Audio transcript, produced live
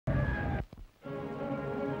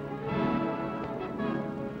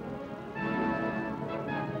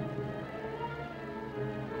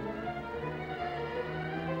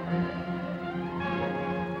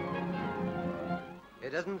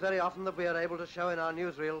isn't very often that we are able to show in our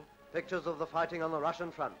newsreel pictures of the fighting on the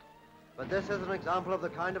Russian front, but this is an example of the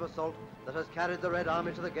kind of assault that has carried the Red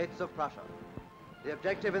Army to the gates of Prussia. The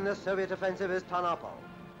objective in this Soviet offensive is Tarnopol,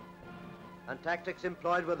 and tactics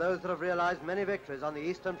employed were those that have realized many victories on the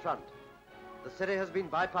Eastern Front. The city has been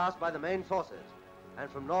bypassed by the main forces, and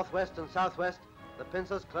from northwest and southwest, the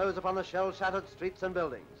pincers close upon the shell-shattered streets and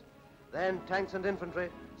buildings. Then tanks and infantry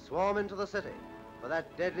swarm into the city for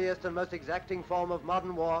that deadliest and most exacting form of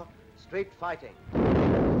modern war, street fighting.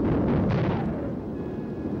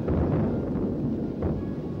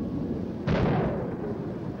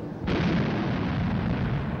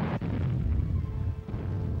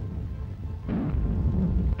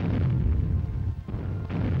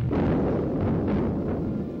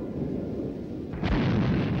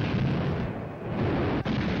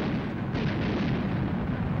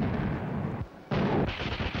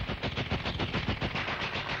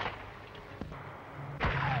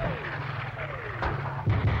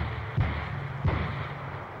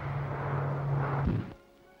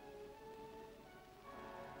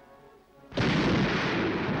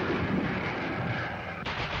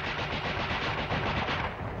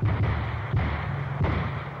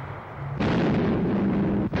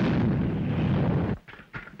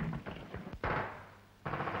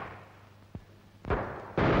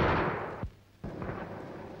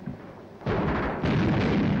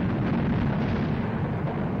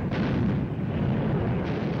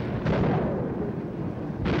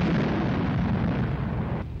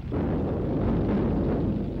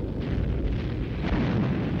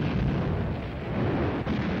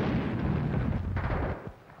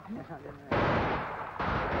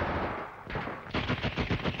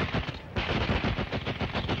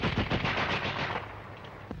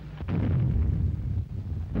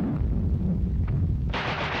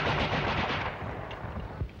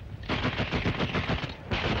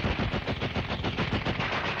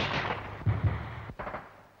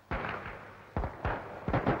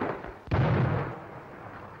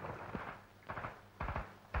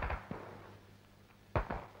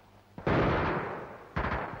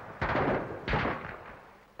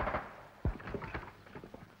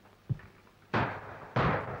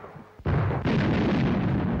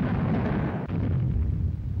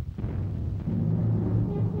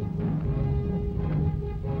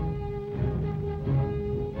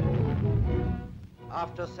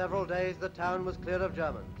 After several days, the town was cleared of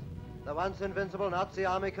Germans. The once invincible Nazi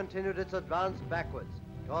army continued its advance backwards,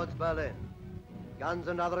 towards Berlin. Guns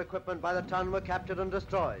and other equipment by the ton were captured and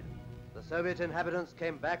destroyed. The Soviet inhabitants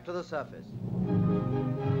came back to the surface.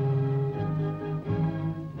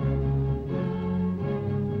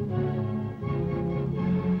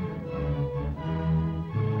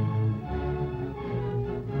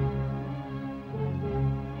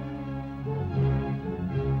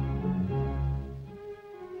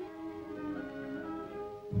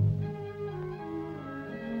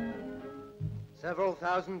 Several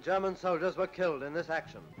thousand German soldiers were killed in this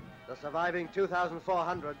action. The surviving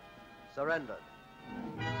 2,400 surrendered.